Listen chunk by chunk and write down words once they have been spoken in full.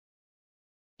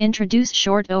Introduce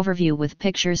short overview with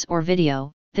pictures or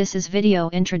video. This is video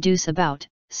introduce about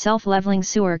self-leveling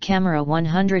sewer camera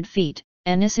 100 feet,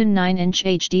 Anysun 9-inch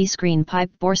HD screen pipe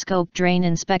Borescope drain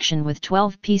inspection with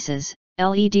 12 pieces,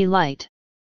 LED light.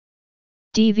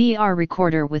 DVR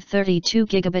recorder with 32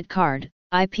 gigabit card,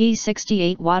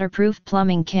 IP68 waterproof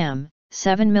plumbing cam,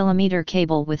 7mm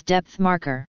cable with depth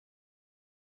marker.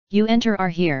 You enter are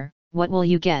here, what will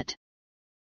you get?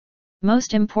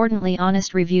 Most importantly,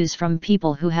 honest reviews from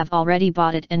people who have already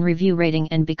bought it and review rating,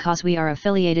 and because we are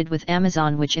affiliated with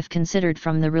Amazon, which if considered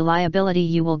from the reliability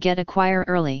you will get acquire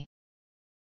early.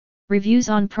 Reviews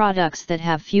on products that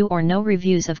have few or no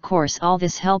reviews, of course, all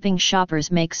this helping shoppers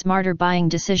make smarter buying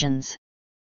decisions.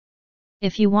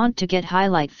 If you want to get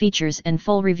highlight features and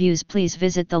full reviews, please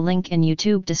visit the link in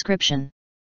YouTube description.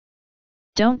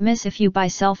 Don't miss if you buy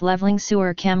self-leveling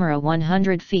sewer camera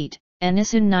 100 feet,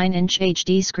 Anysun 9-inch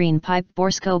HD screen pipe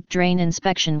Borescope drain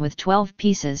inspection with 12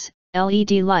 pieces, LED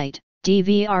light,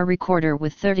 DVR recorder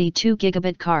with 32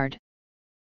 gigabit card.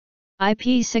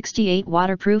 IP68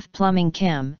 waterproof plumbing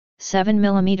cam,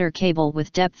 7mm cable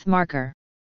with depth marker.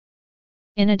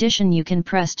 In addition, you can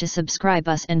press to subscribe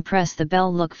us and press the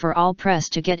bell. Look for all press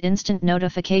to get instant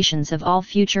notifications of all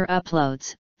future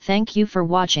uploads. Thank you for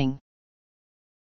watching.